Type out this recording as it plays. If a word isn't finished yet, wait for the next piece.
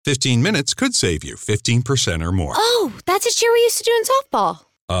15 minutes could save you 15% or more. Oh, that's a cheer we used to do in softball.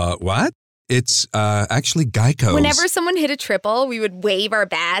 What? It's actually Geico's. Whenever someone hit a triple, we would wave our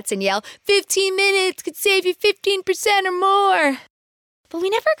bats and yell, 15 minutes could save you 15% or more. But we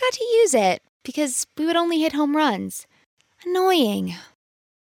never got to use it because we would only hit home runs. Annoying.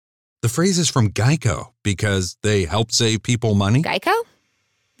 The phrase is from Geico because they help save people money. Geico?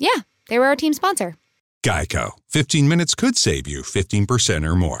 Yeah, they were our team sponsor. Geico. 15 minutes could save you 15%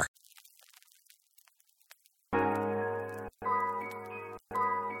 or more.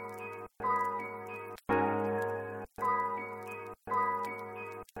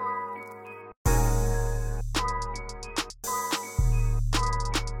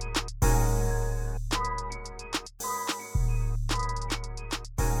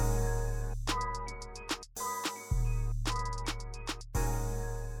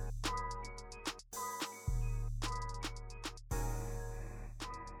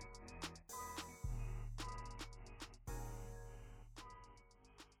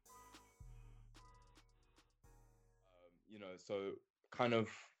 So kind of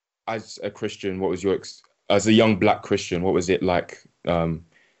as a Christian, what was your, as a young Black Christian, what was it like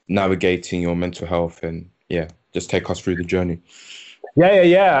navigating your mental health? And just take us through the journey.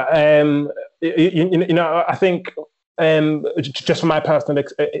 Yeah. I think just from my personal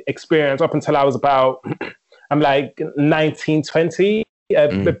experience, up until I was about, I'm like 19, 20,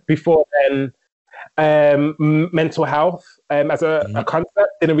 before then, mental health as a concept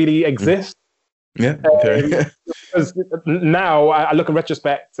didn't really exist. Yeah. Okay. Because now I look in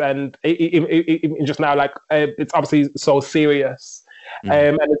retrospect, and even just now, like it's obviously so serious,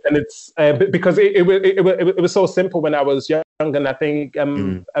 and it's because it was so simple when I was young, and I think a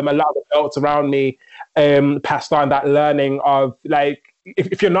lot of adults around me passed on that learning of like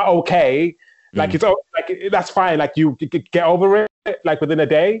if you're not okay, like it's like that's fine, like you get over it like within a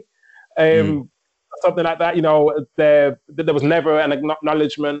day, something like that. You know, there was never an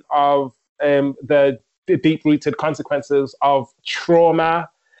acknowledgement of the deep-rooted consequences of trauma,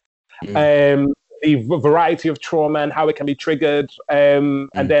 the variety of trauma and how it can be triggered, and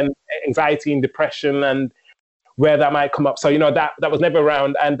then anxiety and depression and where that might come up. So, you know, that was never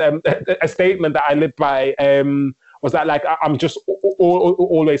around. And a statement that I lived by was that, like, I'm just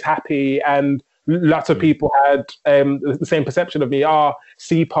always happy, and lots of people had the same perception of me.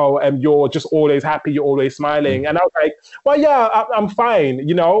 Sipho, you're just always happy, you're always smiling. And I was like, well, yeah, I'm fine,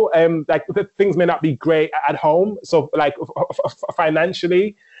 you know, like things may not be great at home. So like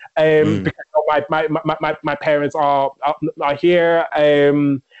financially, because my parents are here,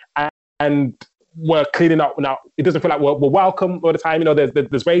 and we're cleaning up now. It doesn't feel like we're welcome all the time. You know, there's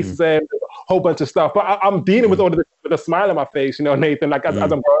racism, there's a whole bunch of stuff. But I'm dealing with all of this with a smile on my face, you know, Nathan. Like as I'm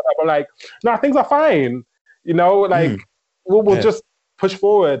growing up, I'm like, no, things are fine. You know, like we'll just push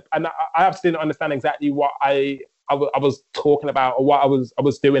forward. And I absolutely didn't understand exactly what I was talking about or what I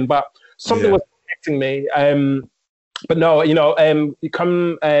was doing, but something was affecting me. But no, you know, you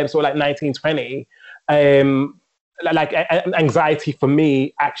come sort of like 1920. Like anxiety for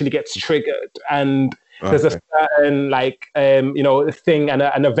me actually gets triggered, and there's a certain like you know thing and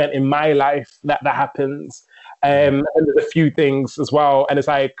an event in my life that happens, and there's a few things as well, and it's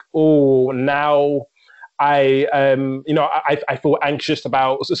like, oh, now I feel anxious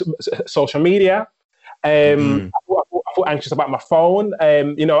about social media. I feel anxious about my phone.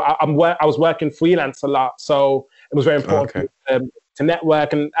 You know, I was working freelance a lot, so it was very important to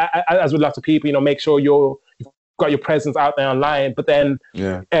network, and as with lots of people, you know, make sure you've got your presence out there online. But then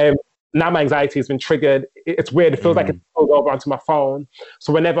now my anxiety has been triggered. It's weird. It feels like it goes over onto my phone.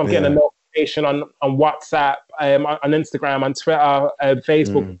 So whenever I'm getting a notification on WhatsApp, on Instagram, on Twitter,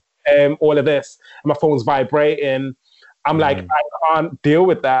 Facebook, all of this, and my phone's vibrating, I'm like, I can't deal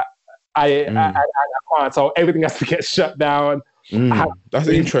with that. I can't. So everything has to get shut down. That's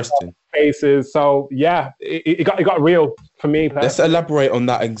interesting. Faces. So yeah, it got real for me. Let's elaborate on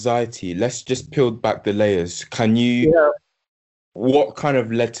that anxiety. Let's just peel back the layers. Can you? What kind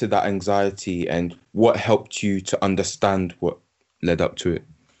of led to that anxiety, and what helped you to understand what led up to it?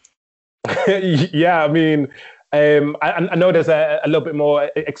 Yeah, I mean, I know there's a little bit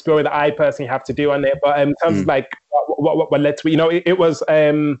more exploring that I personally have to do on it, but in terms of like what led to it, you know, it was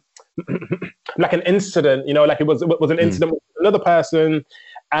like an incident, you know, like it was an incident with another person,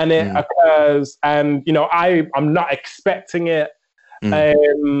 and it occurs, and you know, I'm not expecting it.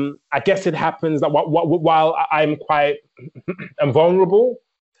 I guess it happens that while I'm quite vulnerable,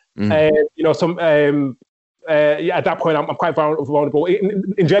 you know, at that point I'm quite vulnerable.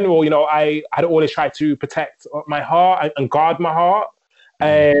 In general, you know, I had always tried to protect my heart and guard my heart,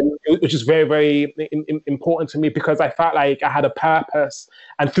 which is very, very important to me because I felt like I had a purpose,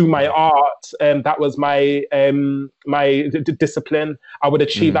 and through my art, that was my discipline. I would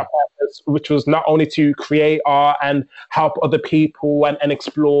achieve that purpose, which was not only to create art and help other people and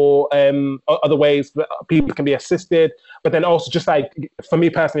explore other ways that people can be assisted, but then also just like for me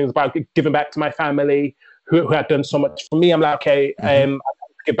personally, it was about giving back to my family who had done so much for me. I'm like, okay, I have to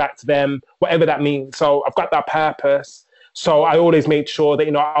give back to them, whatever that means. So I've got that purpose. So I always made sure that,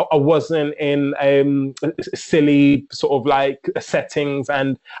 I wasn't in silly sort of like settings,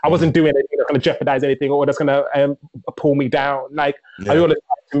 and I wasn't doing anything that's going to jeopardize anything or that's going to pull me down. Like I always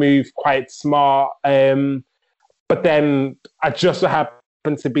tried to move quite smart. But then I just so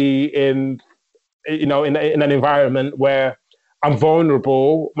happened to be in an environment where I'm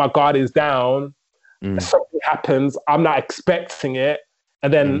vulnerable, my guard is down, something happens, I'm not expecting it,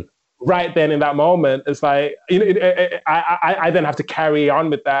 and then right then in that moment, it's like, I then have to carry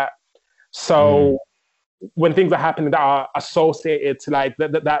on with that. So when things are happening that are associated to like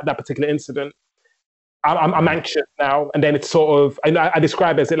that particular incident, I'm anxious now. And then it's sort of, I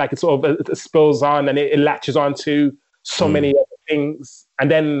describe it as it sort of it spills on and it latches on to so many other things. And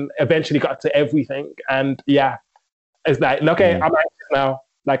then eventually got to everything. And yeah, it's like, okay, I'm anxious now.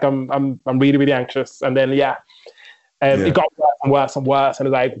 Like I'm really, really anxious. And then, it got worse and worse and worse. And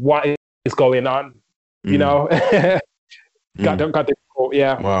it's like, what is going on? Got difficult,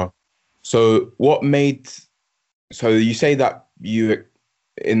 yeah. Wow. So so you say that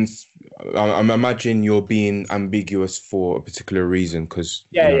I'm imagine you're being ambiguous for a particular reason because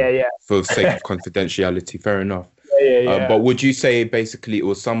for the sake of confidentiality, fair enough. But would you say basically it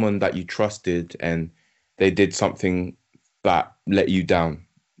was someone that you trusted and they did something that let you down?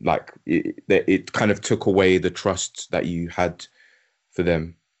 Like it kind of took away the trust that you had for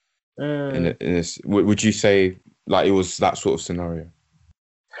them. In this, would you say like it was that sort of scenario?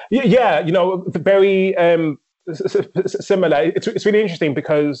 Yeah, very similar. It's really interesting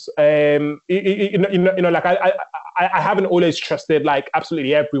because like I haven't always trusted like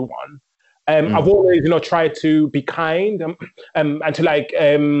absolutely everyone. I've always tried to be kind and to like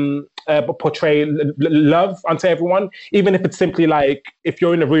portray love onto everyone, even if it's simply like if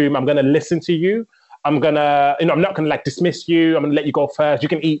you're in a room, I'm gonna listen to you. I'm gonna, I'm not gonna like dismiss you. I'm gonna let you go first. You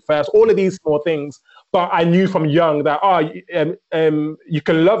can eat first. All of these small things. But I knew from young that you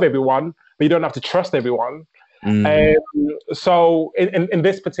can love everyone, but you don't have to trust everyone. So in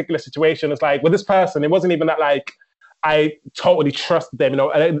this particular situation, it's like with this person, it wasn't even that like I totally trusted them,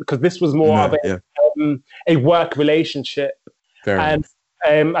 because this was more of a work relationship. And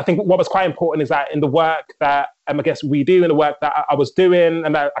I think what was quite important is that in the work that I guess we do, in the work that I was doing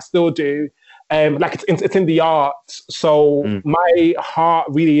and that I still do. Like it's in the arts, so my heart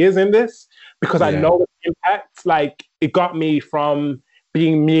really is in this because I know the impact. Like it got me from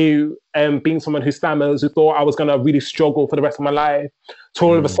being mute and being someone who stammers, who thought I was gonna really struggle for the rest of my life, to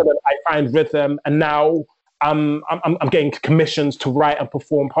all of a sudden I find rhythm, and now I'm getting commissions to write and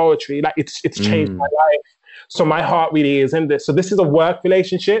perform poetry. Like it's changed my life. So my heart really is in this. So this is a work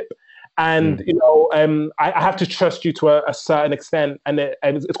relationship. And, I have to trust you to a certain extent, and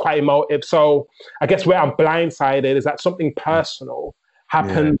it's quite emotive. So I guess where I'm blindsided is that something personal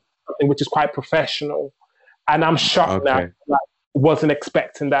happened, something which is quite professional. And I'm shocked now. Like, wasn't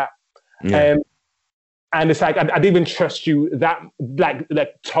expecting that. And it's like, I didn't even trust you that,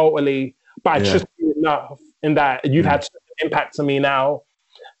 like totally, but I trust you enough in that you've had such an impact on me now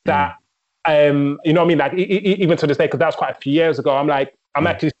that, you know what I mean? Like, even to this day, because that was quite a few years ago, I'm like, I'm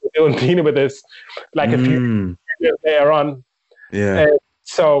actually still dealing with this, like a few years later on.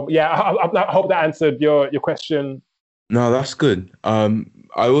 So I hope that answered your question. No, that's good. I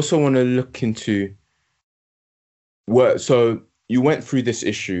also want to look into so you went through this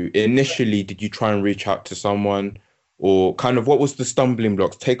issue. Initially, did you try and reach out to someone, or kind of what was the stumbling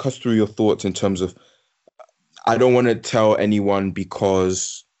blocks? Take us through your thoughts in terms of, I don't want to tell anyone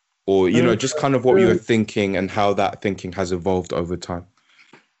because, or, just kind of what you were thinking and how that thinking has evolved over time.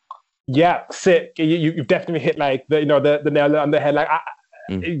 Yeah, sick. You've definitely hit like the nail on the head. Like,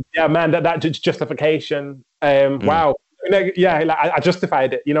 yeah, man, that justification. Wow. Like, I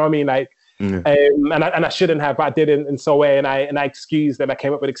justified it. You know what I mean? Like, and I shouldn't have, but I did in some way, and I excused and I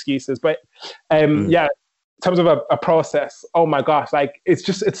came up with excuses. But in terms of a process, oh my gosh, like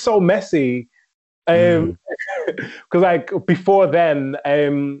it's so messy. Because like before then,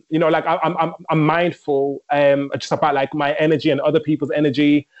 like I'm mindful just about like my energy and other people's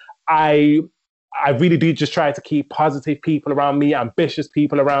energy. I really do just try to keep positive people around me, ambitious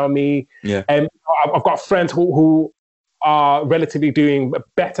people around me. And I've got friends who are relatively doing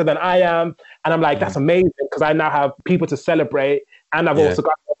better than I am, and I'm like, that's amazing because I now have people to celebrate and I've also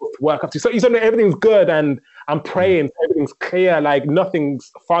got to work up to. So everything's good, and I'm praying, everything's clear, like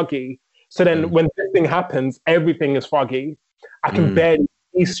nothing's foggy. So then when this thing happens, everything is foggy. I can barely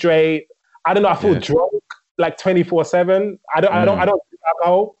see straight. I don't know. I feel drunk like 24/7. I don't drink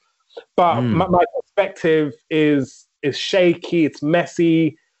alcohol, but my perspective is shaky. It's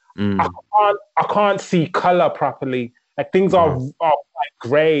messy. I can't see color properly. Like things are quite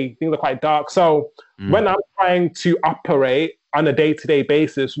grey. Things are quite dark. So when I'm trying to operate on a day-to-day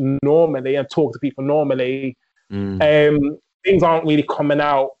basis normally and talk to people normally, things aren't really coming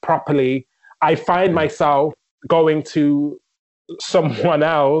out properly. I find myself going to someone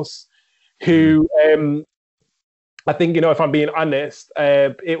else who, I think, if I'm being honest,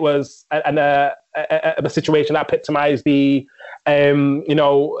 it was a situation that epitomized the,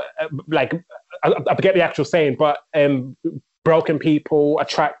 like, I forget the actual saying, but broken people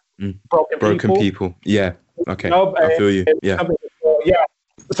attract broken people. Yeah. Okay. I feel you. Yeah. Yeah.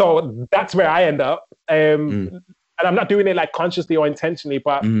 So that's where I end up. And I'm not doing it like consciously or intentionally,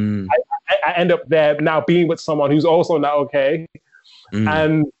 but I end up there now being with someone who's also not okay.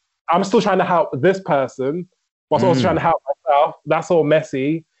 And I'm still trying to help this person, whilst also trying to help myself. That's all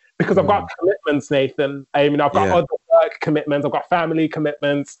messy because I've got commitments, Nathan. I've got other work commitments, I've got family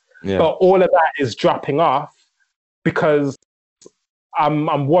commitments, but all of that is dropping off because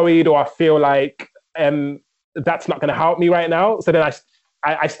I'm worried, or I feel like that's not going to help me right now. So then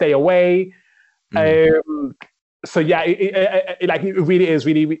I stay away. So yeah, it really is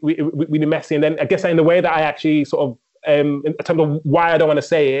really messy. And then I guess in the way that I actually sort of, in terms of why I don't want to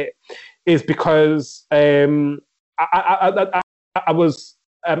say it, is because I was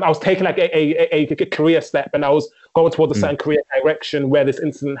taking like a career step, and I was going towards a certain career direction where this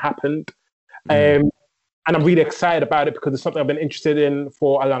incident happened. And I'm really excited about it because it's something I've been interested in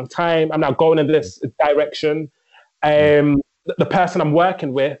for a long time. I'm now going in this direction. The person I'm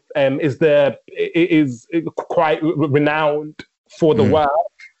working with is quite renowned for the work.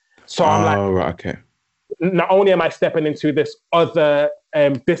 So I'm like, right, okay. Not only am I stepping into this other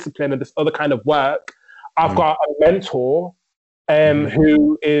discipline and this other kind of work, I've got a mentor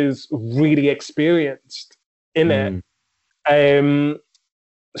who is really experienced in it.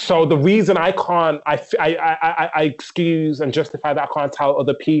 So the reason I can't, I excuse and justify that I can't tell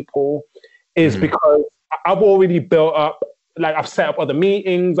other people is because I've already built up, like I've set up other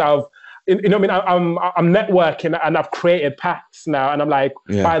meetings. I'm networking and I've created paths now. And I'm like,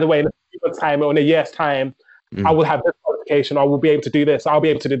 by the way, in a few months' time or in a year's time, I will have this qualification. I will be able to do this. I'll be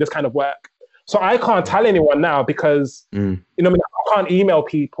able to do this kind of work. So I can't tell anyone now because, I can't email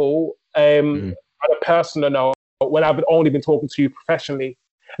people on a personal note when I've only been talking to you professionally.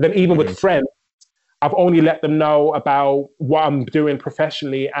 And then even with friends, I've only let them know about what I'm doing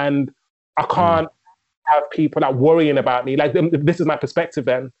professionally, and I can't have people that worrying about me. Like, this is my perspective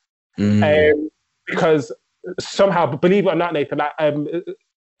then. Because somehow, believe it or not, Nathan,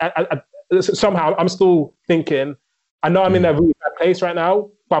 somehow I'm still thinking, I know I'm in a really bad place right now,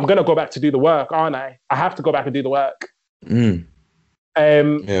 but I'm going to go back to do the work, aren't I? I have to go back and do the work.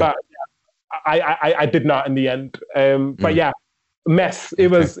 But I did not in the end. But yeah, mess. It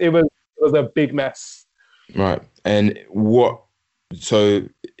was a big mess. Right. And so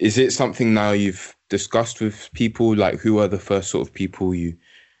is it something now you've discussed with people? Like, who are the first sort of people you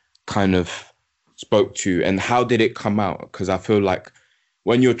kind of spoke to, and how did it come out? Because I feel like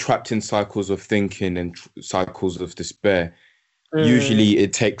when you're trapped in cycles of thinking and cycles of despair, usually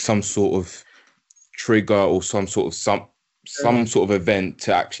it takes some sort of trigger or some sort of event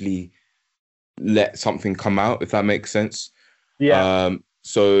to actually let something come out, if that makes sense.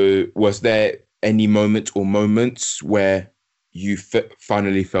 So was there any moment or moments where you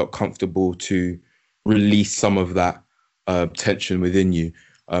finally felt comfortable to release some of that tension within you?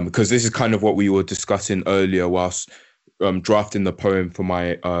 Because this is kind of what we were discussing earlier whilst drafting the poem for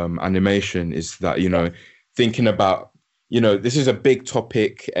my animation, is that, thinking about, this is a big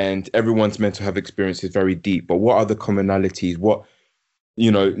topic and everyone's mental health experience is very deep, but what are the commonalities? What,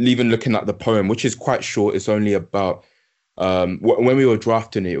 even looking at the poem, which is quite short, it's only about, when we were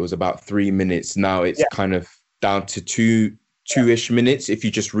drafting it, it was about 3 minutes. Now it's kind of down to two-ish minutes if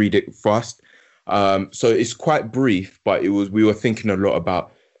you just read it fast. So it's quite brief, but we were thinking a lot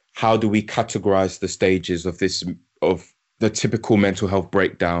about how do we categorize the stages of the typical mental health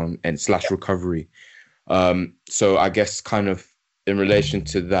breakdown and / recovery. So I guess kind of in relation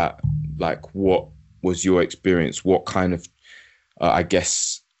to that, like, what was your experience? What kind of, I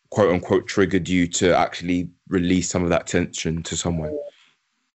guess, quote unquote, triggered you to actually release some of that tension to someone?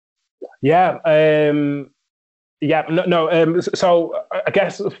 Yeah. Yeah, no. So I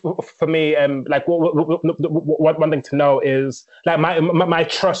guess for me, like one thing to know is like my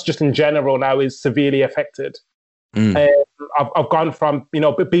trust just in general now is severely affected. I've gone from being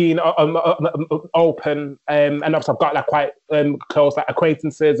open, and obviously I've got like quite close like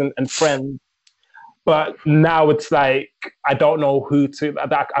acquaintances and friends, but now it's like I don't know who to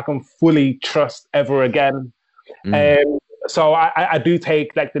that I can fully trust ever again. So I do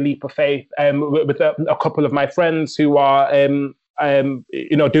take like the leap of faith with a couple of my friends who are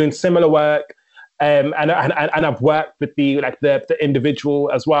doing similar work, and I've worked with the individual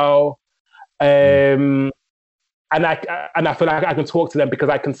as well, and I feel like I can talk to them because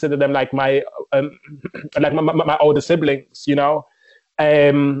I consider them like my older siblings,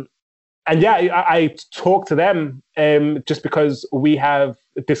 and yeah, I talk to them just because we have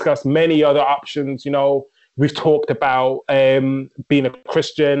discussed many other options. We've talked about being a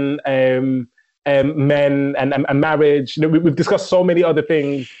Christian, men and marriage. We've discussed so many other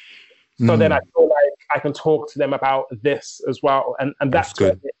things. So then I feel like I can talk to them about this as well. And that's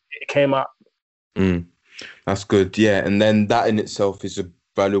good. Where it came up. That's good. Yeah. And then that in itself is a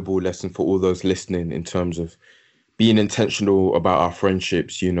valuable lesson for all those listening in terms of being intentional about our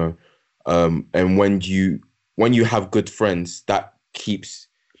friendships, and when you have good friends, that it's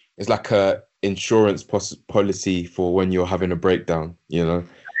like a insurance policy for when you're having a breakdown.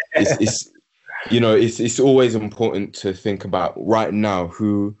 It's always important to think about right now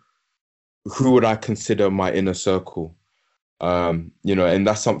who would I consider my inner circle, and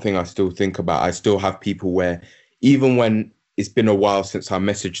that's something I still think about. I still have people where even when it's been a while since I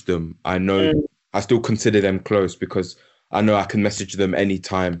messaged them, I know I still consider them close because I know I can message them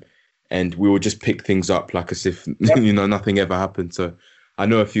anytime and we will just pick things up like as if nothing ever happened. So I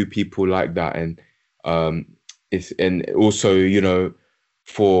know a few people like that, and it's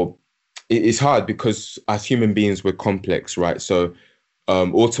hard because as human beings we're complex, right? So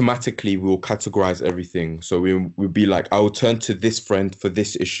automatically we will categorize everything. So we'll be like, I will turn to this friend for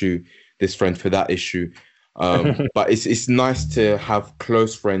this issue, this friend for that issue. But it's nice to have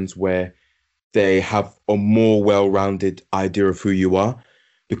close friends where they have a more well-rounded idea of who you are,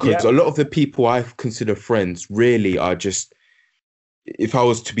 because a lot of the people I consider friends really are just, if I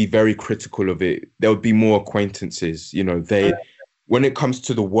was to be very critical of it, there would be more acquaintances. When it comes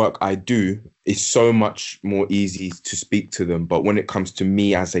to the work I do, it's so much more easy to speak to them. But when it comes to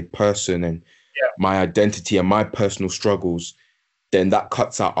me as a person and my identity and my personal struggles, then that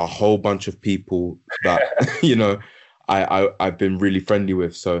cuts out a whole bunch of people that, I've been really friendly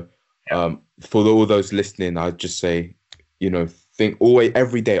with. So for all those listening, I'd just say, think always,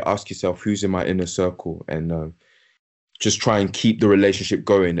 every day, ask yourself, who's in my inner circle? And just try and keep the relationship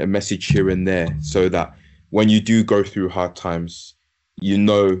going, a message here and there, so that when you do go through hard times, you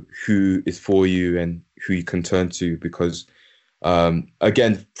know who is for you and who you can turn to. Because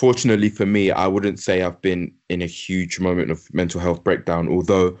again, fortunately for me, I wouldn't say I've been in a huge moment of mental health breakdown,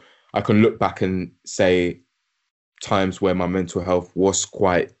 although I can look back and say times where my mental health was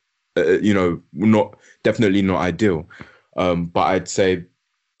quite, definitely not ideal. But I'd say,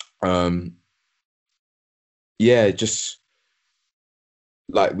 just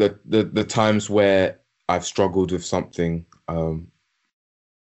like the times where I've struggled with something,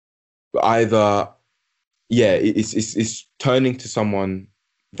 it's turning to someone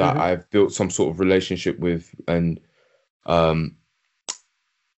that I've built some sort of relationship with. And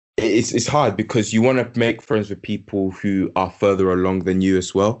it's hard because you want to make friends with people who are further along than you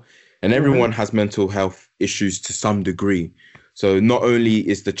as well. And everyone has mental health issues to some degree. So not only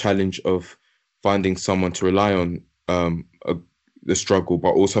is the challenge of finding someone to rely on the struggle,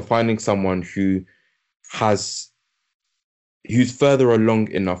 but also finding someone who's further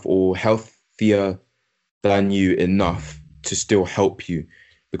along enough or healthier than you enough to still help you.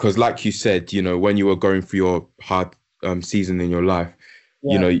 Because like you said, when you were going through your hard season in your life,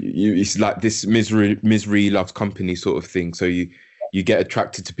 it's like this misery loves company sort of thing. So you get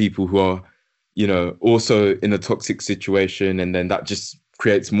attracted to people who are, also in a toxic situation, and then that just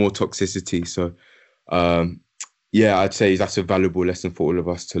creates more toxicity. So I'd say that's a valuable lesson for all of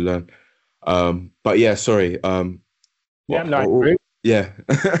us to learn. But yeah, sorry. I agree. Yeah.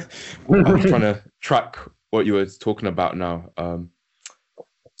 I'm trying to track what you were talking about now. I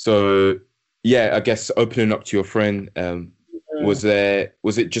guess opening up to your friend, was it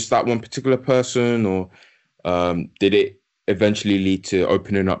just that one particular person, or did it eventually lead to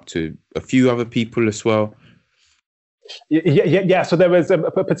opening up to a few other people as well? Yeah. So there was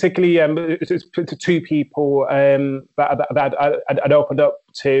particularly two people that I'd opened up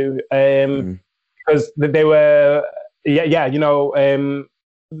to because they were, they had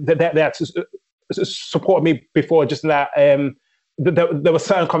supported me before, just in that there were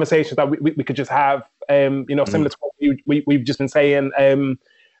certain conversations that we could just have, similar to what we've just been saying.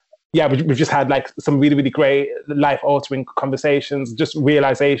 We've just had like some really, really great life-altering conversations, just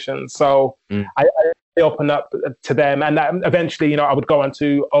realizations. So I open up to them, and eventually, I would go on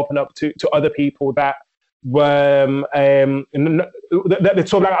to open up to other people that were that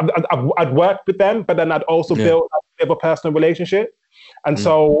sort of like I'd worked with them, but then I'd also built a personal relationship. And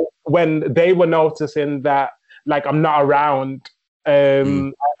so when they were noticing that, like, I'm not around,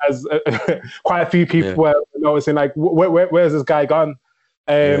 as quite a few people were noticing, like, where's this guy gone?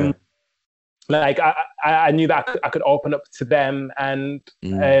 Like I knew that I could open up to them, and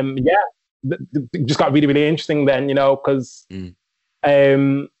it just got really, really interesting then, because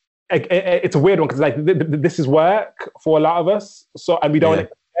it's a weird one, because like this is work for a lot of us, so, and we don't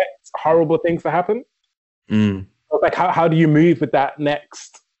expect horrible things to happen. Like how do you move with that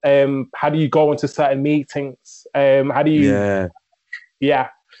next? How do you go into certain meetings? How do you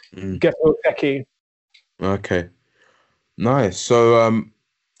get so techie? Okay, nice. So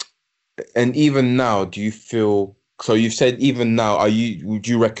and even now, do you feel, so you've said even now, would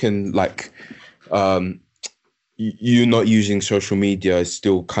you reckon like you not using social media is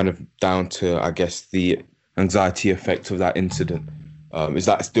still kind of down to, I guess, the anxiety effect of that incident? Is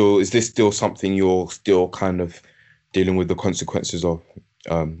this still something you're still kind of dealing with the consequences of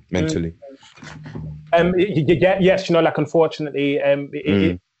mentally? Yes, like, unfortunately,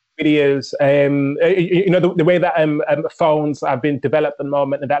 it really is. The way that phones have been developed at the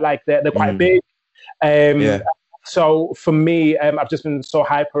moment, and that, like, they're quite big. So for me, I've just been so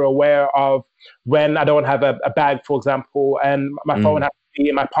hyper aware of when I don't have a bag, for example, and my phone has to be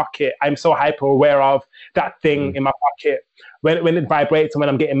in my pocket. I'm so hyper aware of that thing in my pocket when it vibrates and when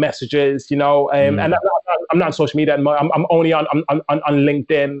I'm getting messages, and I'm not on social media anymore. I'm only on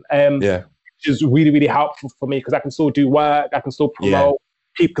LinkedIn, which is really, really helpful for me, because I can still do work, I can still promote,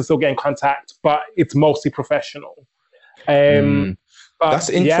 people can still get in contact, but it's mostly professional. But that's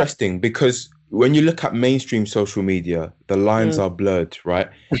interesting, because when you look at mainstream social media, the lines are blurred, right?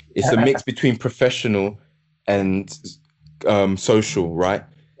 It's a mix between professional and social, right?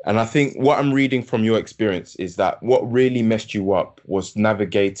 And I think what I'm reading from your experience is that what really messed you up was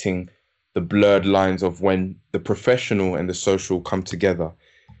navigating the blurred lines of when the professional and the social come together.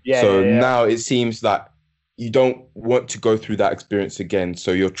 Now it seems that you don't want to go through that experience again.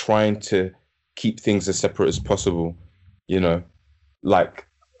 So you're trying to keep things as separate as possible, like.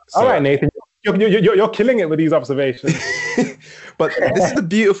 So, all right, Nathan, you're killing it with these observations. But this is the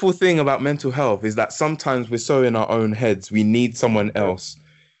beautiful thing about mental health, is that sometimes we're so in our own heads, we need someone else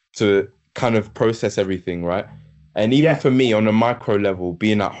to kind of process everything, right? And even for me, on a micro level,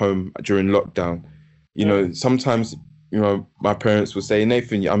 being at home during lockdown, sometimes, my parents will say,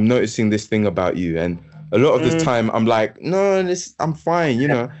 Nathan, I'm noticing this thing about you. And a lot of the time I'm like, no, I'm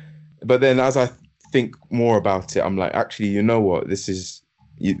fine, But then as I think more about it, I'm like, actually, you know what? This is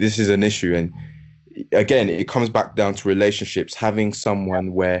an issue. And again, it comes back down to relationships, having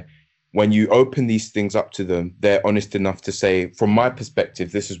someone where when you open these things up to them, they're honest enough to say, from my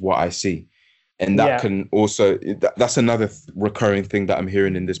perspective, this is what I see. And that can also, that's another recurring thing that I'm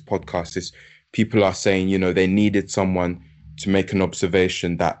hearing in this podcast, is people are saying, they needed someone to make an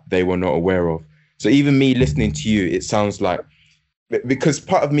observation that they were not aware of. So even me listening to you, it sounds like, because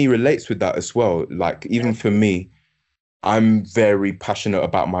part of me relates with that as well. Like, even for me, I'm very passionate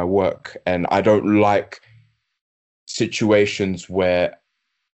about my work, and I don't like situations where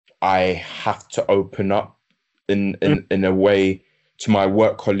I have to open up in a way to my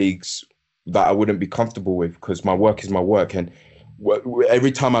work colleagues that I wouldn't be comfortable with, because my work is my work. And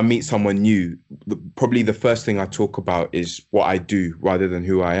every time I meet someone new, probably the first thing I talk about is what I do rather than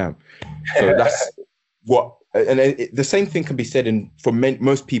who I am. So that's what, and the same thing can be said for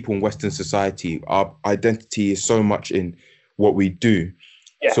most people in Western society. Our identity is so much in what we do.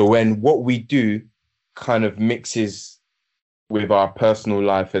 Yeah. So when what we do kind of mixes with our personal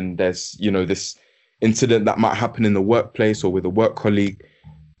life, and there's, this incident that might happen in the workplace or with a work colleague,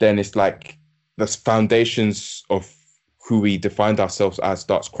 then it's like the foundations of who we defined ourselves as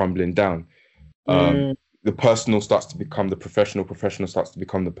starts crumbling down. The personal starts to become the professional starts to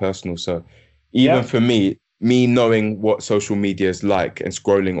become the personal. So even for me knowing what social media is like and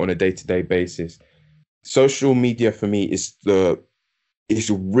scrolling on a day-to-day basis, social media for me is a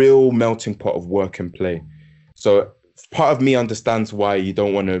real melting pot of work and play. So part of me understands why you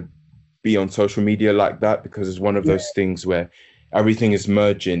don't want to be on social media like that, because it's one of those things where everything is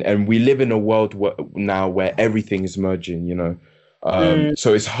merging, and we live in a world now where everything is merging,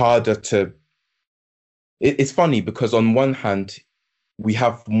 so it's harder to, it's funny because on one hand, we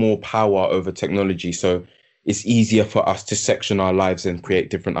have more power over technology, so it's easier for us to section our lives and create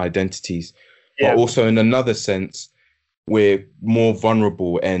different identities. But also in another sense, we're more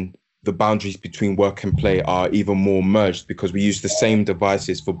vulnerable, and the boundaries between work and play are even more merged because we use the same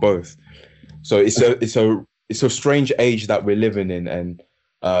devices for both. So it's a strange age that we're living in, and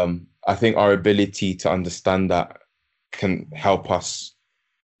I think our ability to understand that can help us.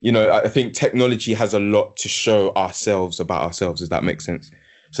 You know, I think technology has a lot to show ourselves about ourselves, if that makes sense.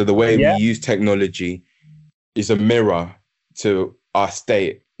 So the way we use technology is a mirror to our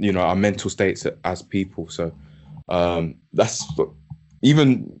state, you know, our mental states as people. So that's,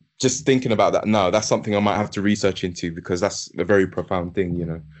 even just thinking about that now, that's something I might have to research into, because that's a very profound thing, you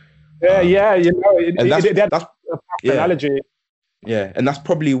know. You know, that's a analogy. Yeah, and that's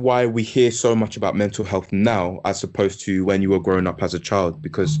probably why we hear so much about mental health now as opposed to when you were growing up as a child,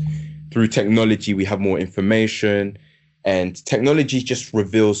 because through technology we have more information, and technology just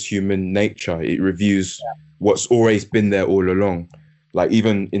reveals human nature. It reveals what's always been there all along. Like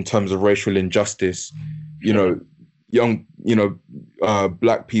even in terms of racial injustice, you know,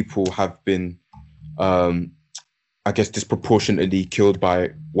 Black people have been, I guess, disproportionately killed by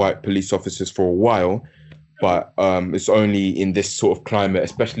white police officers for a while. But it's only in this sort of climate,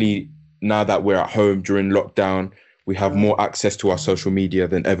 especially now that we're at home during lockdown, we have more access to our social media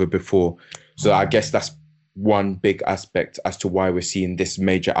than ever before. So I guess that's one big aspect as to why we're seeing this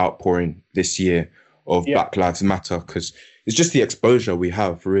major outpouring this year of Black Lives Matter, because it's just the exposure we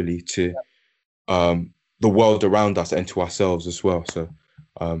have really to the world around us and to ourselves as well. So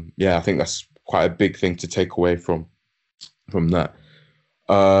I think that's quite a big thing to take away from that.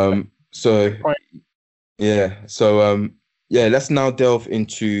 Let's now delve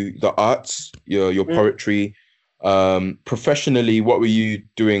into the arts, your poetry. Professionally, what were you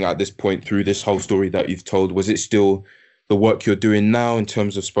doing at this point through this whole story that you've told? Was it still the work you're doing now in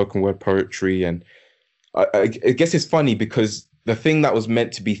terms of spoken word poetry? And I guess it's funny because the thing that was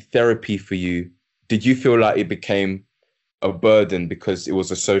meant to be therapy for you, did you feel like it became a burden because it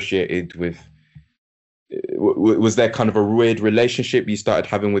was associated with, was there kind of a weird relationship you started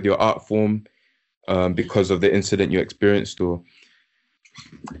having with your art form because of the incident you experienced? Or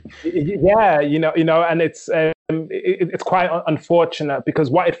you know, and it's quite unfortunate, because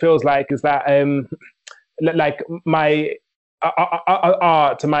what it feels like is that like my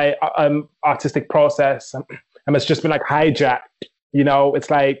art, my artistic process has just been like hijacked. You know, it's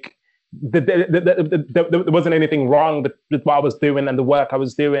like there wasn't anything wrong with what I was doing and the work I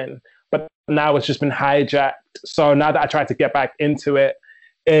was doing, but now it's just been hijacked. So now that I try to get back into it,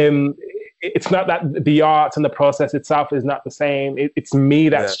 it's not that the art and the process itself is not the same. It's me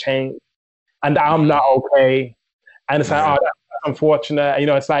that's changed, and I'm not okay. And it's like, that's unfortunate. You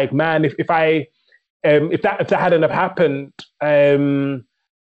know, it's like, man, if that hadn't have happened,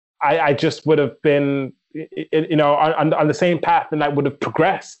 I just would have been, you know, on the same path, and I would have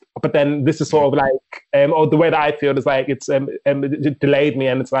progressed. But then this is sort of like, or the way that I feel is like it delayed me,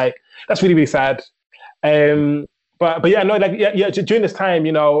 and it's like, that's really, really sad. But yeah, no, like during this time,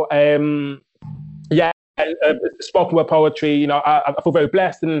 you know, spoken word poetry, you know, I feel very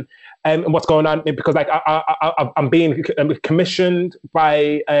blessed and what's going on, because like I'm being commissioned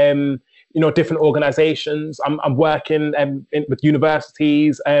by you know, different organizations. I'm working with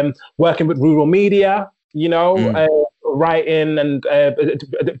universities, working with rural media, you know, writing and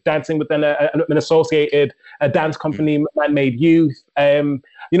dancing with an associated dance company, Man Made Youth. You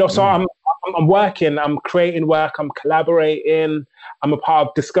know, so I'm working, I'm creating work, I'm collaborating, I'm a part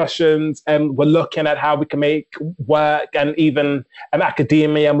of discussions, and we're looking at how we can make work and even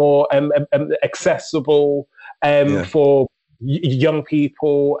academia more accessible for young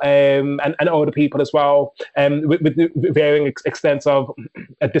people and older people as well, with varying extents of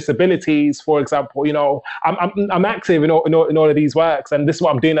disabilities, for example. You know, I'm active in all of these works, and this is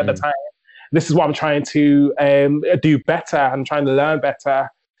what I'm doing at the time. This is what I'm trying to do better. I'm trying to learn better.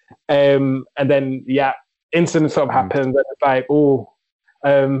 And then, incidents sort of happens, and it's like,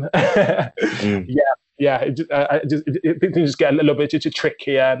 things just get a little bit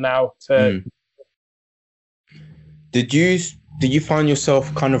trickier now. Did you find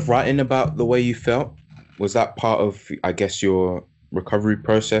yourself kind of writing about the way you felt? Was that part of, I guess, your recovery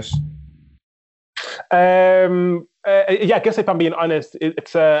process? I guess if I'm being honest,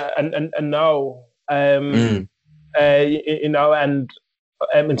 it's a no. You know, and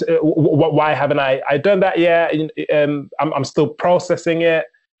why haven't I done that yet? I'm still processing it.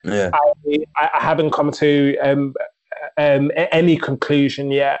 I haven't come to any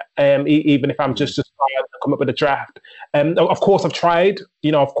conclusion yet, even if I'm just trying to come up with a draft. Of course I've tried,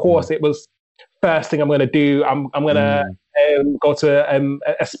 you know, of course it was first thing I'm going to do. I'm going to go to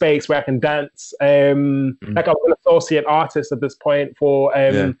a space where I can dance. Like I'm an associate artist at this point for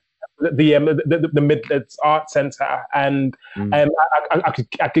the Midlands Art Centre, and I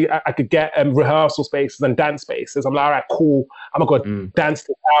could get rehearsal spaces and dance spaces. I'm like, all right, cool. I'm gonna go dance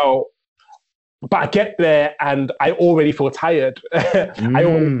this out. But I get there and I already feel tired. I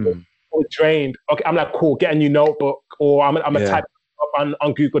already feel drained. Okay, I'm like, cool. Get a new notebook, or I'm gonna type up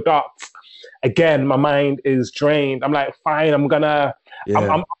on Google Docs. Again, my mind is drained. I'm like, fine. I'm gonna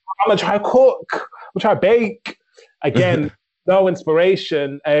try cook. I'm try bake. Again, no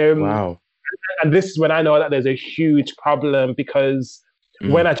inspiration. Wow. And this is when I know that there's a huge problem, because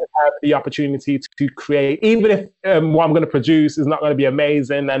when I just have the opportunity to create, even if what I'm going to produce is not going to be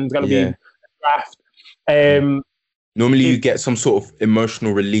amazing and it's going to be a draft. Normally you get some sort of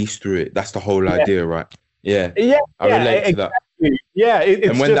emotional release through it. That's the whole idea, right? Yeah. I relate to that. Yeah.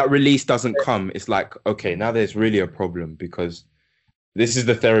 And when that release doesn't come, it's like, okay, now there's really a problem, because this is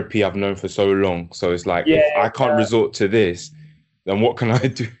the therapy I've known for so long. So it's like, if I can't resort to this, then what can I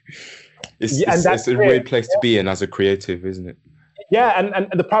do? It's a weird place to be in as a creative, isn't it? Yeah, and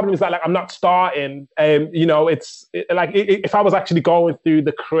the problem is that, like, I'm not starting. If I was actually going through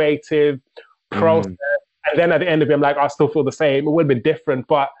the creative process, and then at the end of it, I'm like, I still feel the same, it would have been different.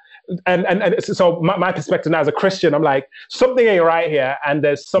 But so my perspective now as a Christian, I'm like, something ain't right here, and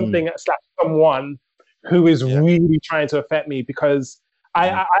there's something / someone who is really trying to affect me, because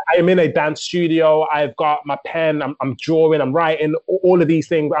I am in a dance studio. I've got my pen. I'm drawing. I'm writing. All of these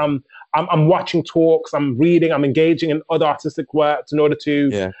things. I'm watching talks. I'm reading. I'm engaging in other artistic works in order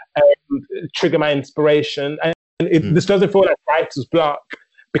to trigger my inspiration. And this doesn't feel like writer's block,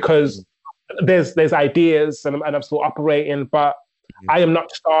 because there's ideas and I'm still operating, but I am not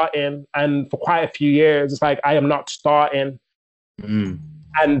starting. And for quite a few years, it's like I am not starting,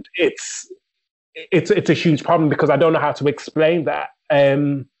 and it's a huge problem, because I don't know how to explain that.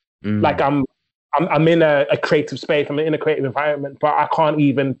 Like I'm in a creative space, I'm in a creative environment, but I can't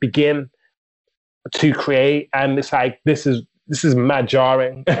even begin to create, and it's like this is mad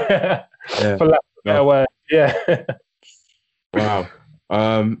jarring. For lack of a better word. Wow.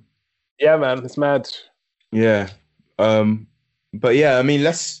 Yeah, man, it's mad. Yeah. But yeah, I mean,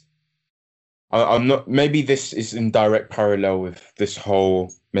 I'm not, maybe this is in direct parallel with this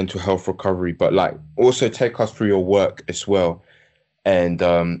whole mental health recovery, but like also take us through your work as well, and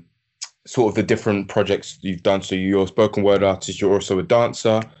sort of the different projects you've done. So you're a spoken word artist, you're also a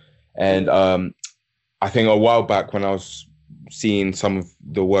dancer, and I think a while back when I was seeing some of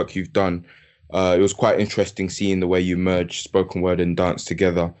the work you've done, it was quite interesting seeing the way you merge spoken word and dance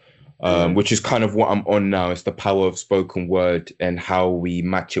together, which is kind of what I'm on now. It's the power of spoken word and how we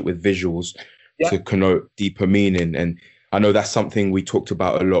match it with visuals to connote deeper meaning. And I know that's something we talked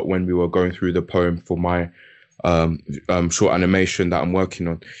about a lot when we were going through the poem for my short animation that I'm working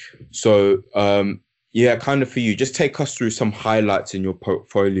on. So kind of for you, just take us through some highlights in your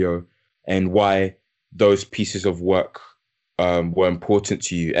portfolio and why those pieces of work were important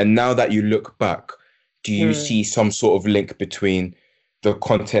to you. And now that you look back, do you see some sort of link between the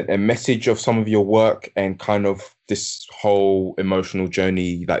content and message of some of your work and kind of this whole emotional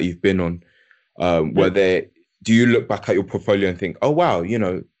journey that you've been on? Do you look back at your portfolio and think, oh, wow,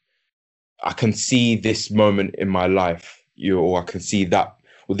 I can see this moment in my life, or I can see that,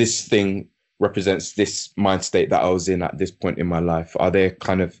 or this thing represents this mind state that I was in at this point in my life? Are there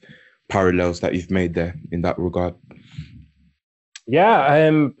kind of parallels that you've made there in that regard? Yeah,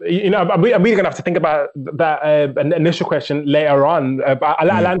 I'm really gonna have to think about that initial question later on. But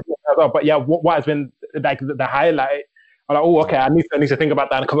I'll answer it as well. But yeah, what has been like the highlight? I'm like, oh, okay, I need to think about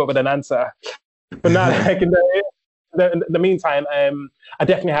that and come up with an answer. But now, like in the meantime, I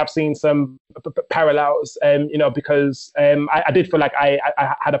definitely have seen some parallels, because I did feel like I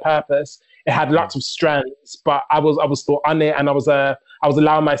had a purpose. It had lots of strands, but I was still on it, and I was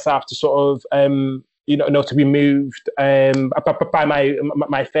allowing myself to sort of to be moved by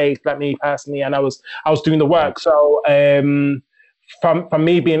my faith, like me personally, and I was doing the work. So from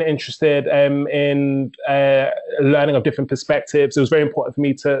me being interested in learning of different perspectives, it was very important for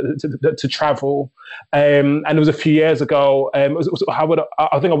me to travel. And it was a few years ago. I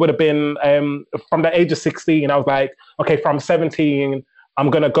think I would have been from the age of 16. I was like, okay, from 17, I'm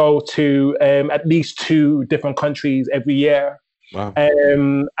gonna go to at least 2 different countries every year. Wow.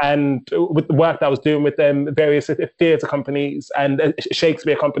 And with the work that I was doing with various theatre companies and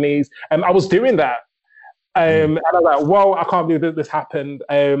Shakespeare companies, I was doing that. And I was like, whoa, I can't believe that this happened.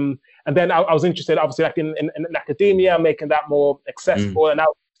 And then I was interested, obviously, like in academia, making that more accessible, and I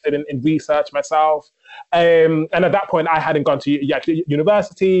was interested in research myself. And at that point, I hadn't gone to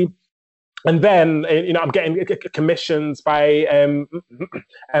university. And then, I'm getting commissions by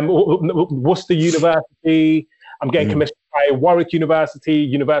Worcester University. I'm getting commissioned by Warwick University,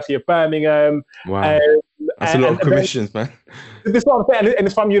 University of Birmingham. Wow. That's a lot of commissions, man. This is what I'm saying. And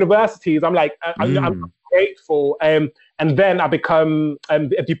it's from universities. I'm like, I'm grateful. And then I become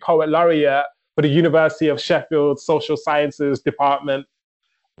the poet laureate for the University of Sheffield Social Sciences Department.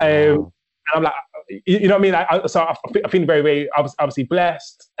 And I'm like, you know what I mean? So I feel very, very obviously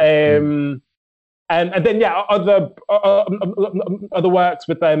blessed. And then other works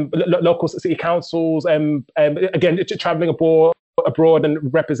with local city councils, again traveling abroad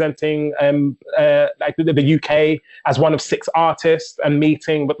and representing like the UK as one of 6 artists, and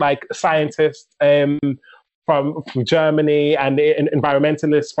meeting with like scientists from Germany and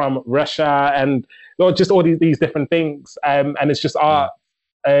environmentalists from Russia, and just all these different things, and it's just art.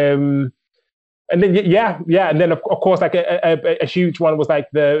 And then and then of course like a huge one was like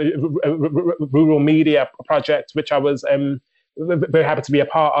the rural media project, which I was very happy to be a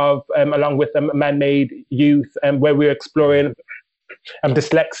part of, along with Man-Made Youth, where we were exploring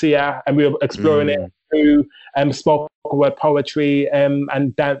dyslexia, and we were exploring it through spoken word poetry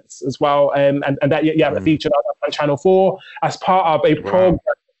and dance as well, and that featured on Channel 4 as part of a program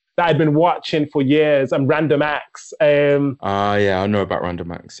that I'd been watching for years, and Random Acts. I know about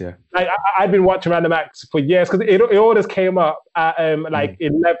Random Acts, yeah. I'd been watching Random Acts for years, because it always came up at like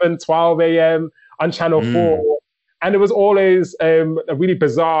 11, 12 a.m. on Channel 4. And it was always really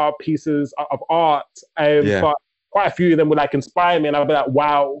bizarre pieces of art, but quite a few of them would like inspire me, and I'd be like,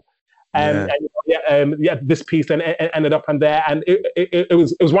 wow. This piece then ended up on there, and it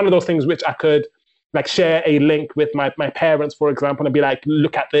was one of those things which I could like share a link with my parents, for example, and be like,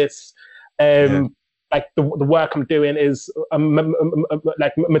 look at this. Like the work I'm doing is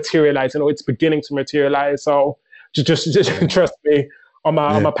like materializing, or it's beginning to materialize. So just trust me on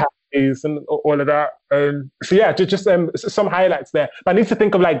my pathways and all of that. Just some highlights there. But I need to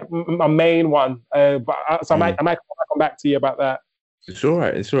think of like my main one. I might come back to you about that. It's all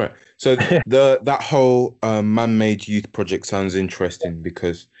right. So that whole Man-Made Youth project sounds interesting,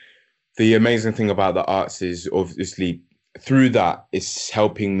 because the amazing thing about the arts is obviously through that it's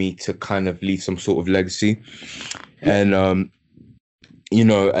helping me to kind of leave some sort of legacy. And, and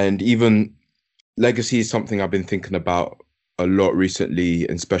even legacy is something I've been thinking about a lot recently,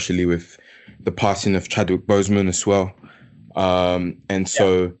 and especially with the passing of Chadwick Boseman as well.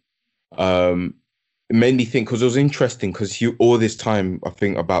 It made me think, because it was interesting, because all this time, I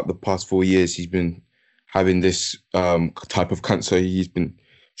think about the past 4 years, he's been having this type of cancer he's been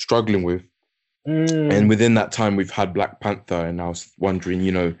struggling with. And within that time, we've had Black Panther, and I was wondering,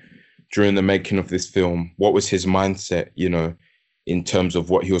 during the making of this film, what was his mindset, in terms of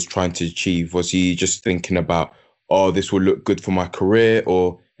what he was trying to achieve? Was he just thinking about, oh, this will look good for my career?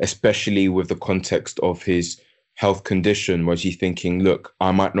 Or especially with the context of his health condition, was he thinking, look,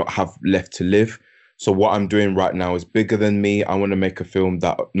 I might not have left to live, so what I'm doing right now is bigger than me. I want to make a film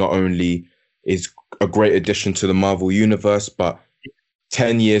that not only is a great addition to the Marvel universe, but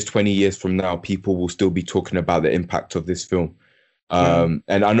 10 years, 20 years from now, people will still be talking about the impact of this film. And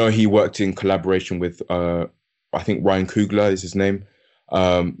I know he worked in collaboration with, I think Ryan Coogler is his name,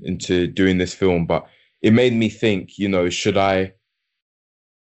 into doing this film. But it made me think, should I,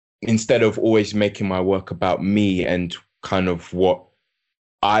 instead of always making my work about me and kind of what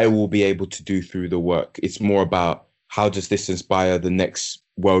I will be able to do through the work, it's more about how does this inspire the next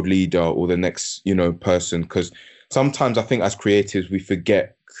world leader or the next, person? Because sometimes I think as creatives, we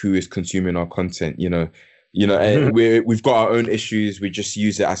forget who is consuming our content, and we've got our own issues. We just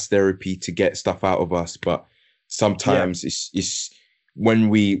use it as therapy to get stuff out of us. But sometimes it's when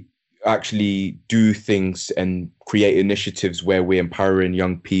we actually do things and create initiatives where we're empowering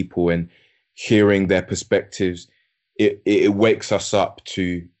young people and hearing their perspectives, it wakes us up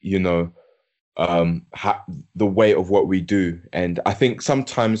to, the weight of what we do. And I think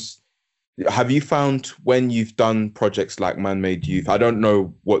sometimes, have you found when you've done projects like Man-Made Youth, I don't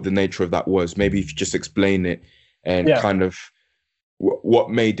know what the nature of that was, maybe if you just explain it and kind of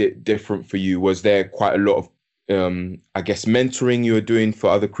what made it different for you? Was there quite a lot of, I guess, mentoring you were doing for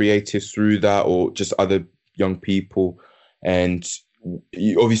other creatives through that, or just other young people? And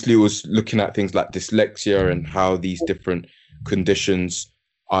you obviously was looking at things like dyslexia and how these different conditions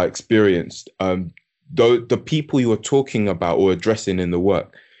are experienced. The people you were talking about or addressing in the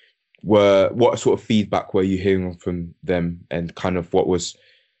work, what sort of feedback were you hearing from them, and kind of what was,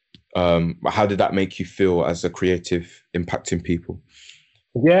 how did that make you feel as a creative impacting people?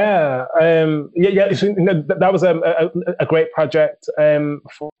 That was a great project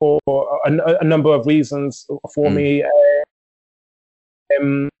for a number of reasons for me.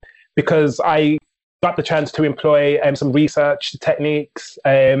 because I got the chance to employ some research techniques.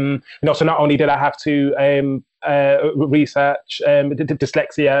 So not only did I have to research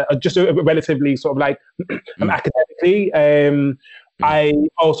dyslexia, just relatively sort of like academically, I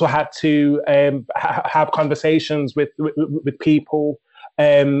also had to have conversations with people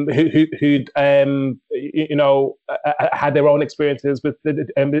who'd had their own experiences with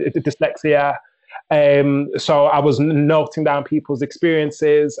dyslexia. So I was noting down people's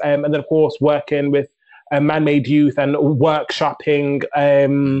experiences, and then of course working with man-made youth and workshopping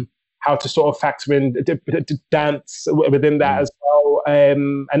how to sort of factor in dance within that as well.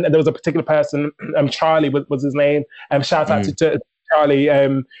 And there was a particular person, Charlie was his name. Shout out to Charlie,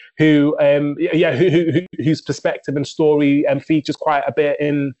 whose perspective and story features quite a bit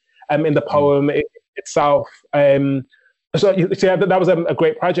in the poem itself. So yeah, that was a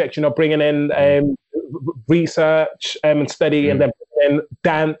great project, bringing in research and study, and then bringing in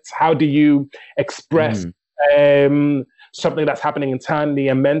dance. How do you express something that's happening internally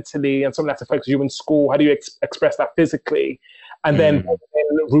and mentally, and something that affects you in school? How do you express that physically? And then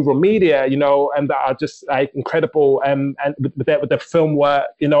rural media, and that are just like incredible. And with the film work,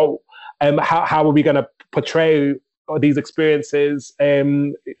 how are we going to portray these experiences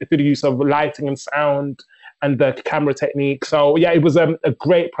through the use of lighting and sound and the camera technique? So yeah, it was a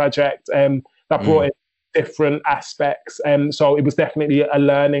great project that brought in different aspects. So it was definitely a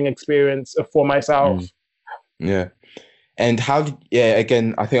learning experience for myself. Yeah. And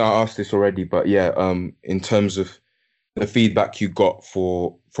again, I think I asked this already, but in terms of the feedback you got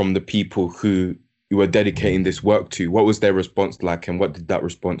from the people who you were dedicating this work to, what was their response like, and what did that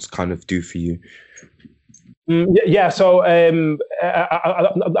response kind of do for you? So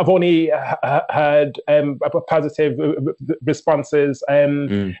I've only heard positive responses.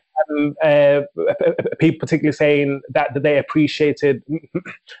 People particularly saying that they appreciated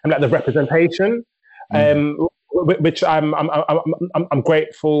the representation, which I'm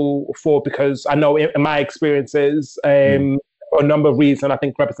grateful for, because I know in my experiences, for a number of reasons, I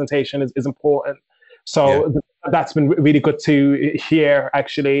think representation is important. So that's been really good to hear,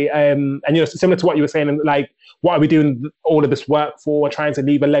 actually. And similar to what you were saying, like, what are we doing all of this work for? Trying to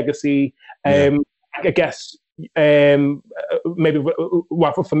leave a legacy. I guess maybe,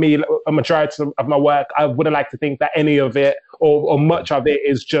 well, for me, a majority of my work, I wouldn't like to think that any of it or much of it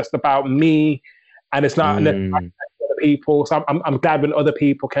is just about me, and it's not other people. So I'm glad when other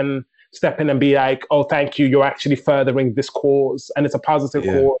people can step in and be like, oh, thank you, you're actually furthering this cause, and it's a positive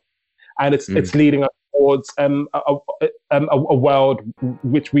cause, and it's leading us towards a world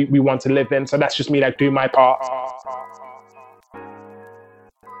which we want to live in. So that's just me, like, doing my part.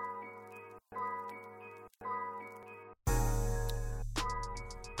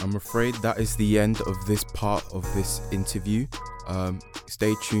 I'm afraid that is the end of this part of this interview.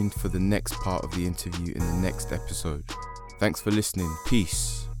 Stay tuned for the next part of the interview in the next episode. Thanks for listening.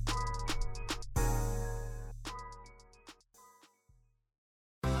 Peace.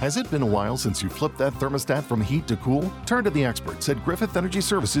 Has it been a while since you flipped that thermostat from heat to cool? Turn to the experts at Griffith Energy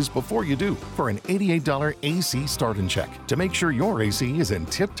Services before you do for an $88 AC start and check to make sure your AC is in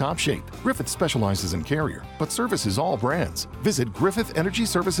tip-top shape. Griffith specializes in Carrier, but services all brands. Visit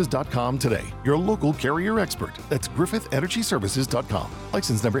GriffithEnergyServices.com today. Your local Carrier expert. That's GriffithEnergyServices.com.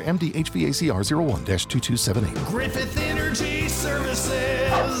 License number MD-HVACR 01-2278. Griffith Energy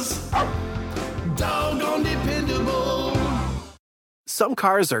Services. Doggone dependable. Some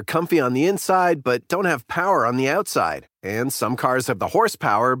cars are comfy on the inside, but don't have power on the outside. And some cars have the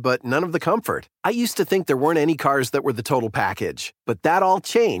horsepower, but none of the comfort. I used to think there weren't any cars that were the total package. But that all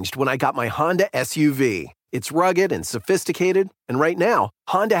changed when I got my Honda SUV. It's rugged and sophisticated. And right now,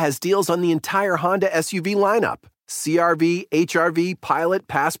 Honda has deals on the entire Honda SUV lineup. CR-V, HR-V, Pilot,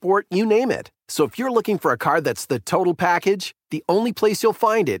 Passport, you name it. So if you're looking for a car that's the total package, the only place you'll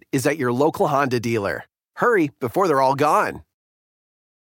find it is at your local Honda dealer. Hurry before they're all gone.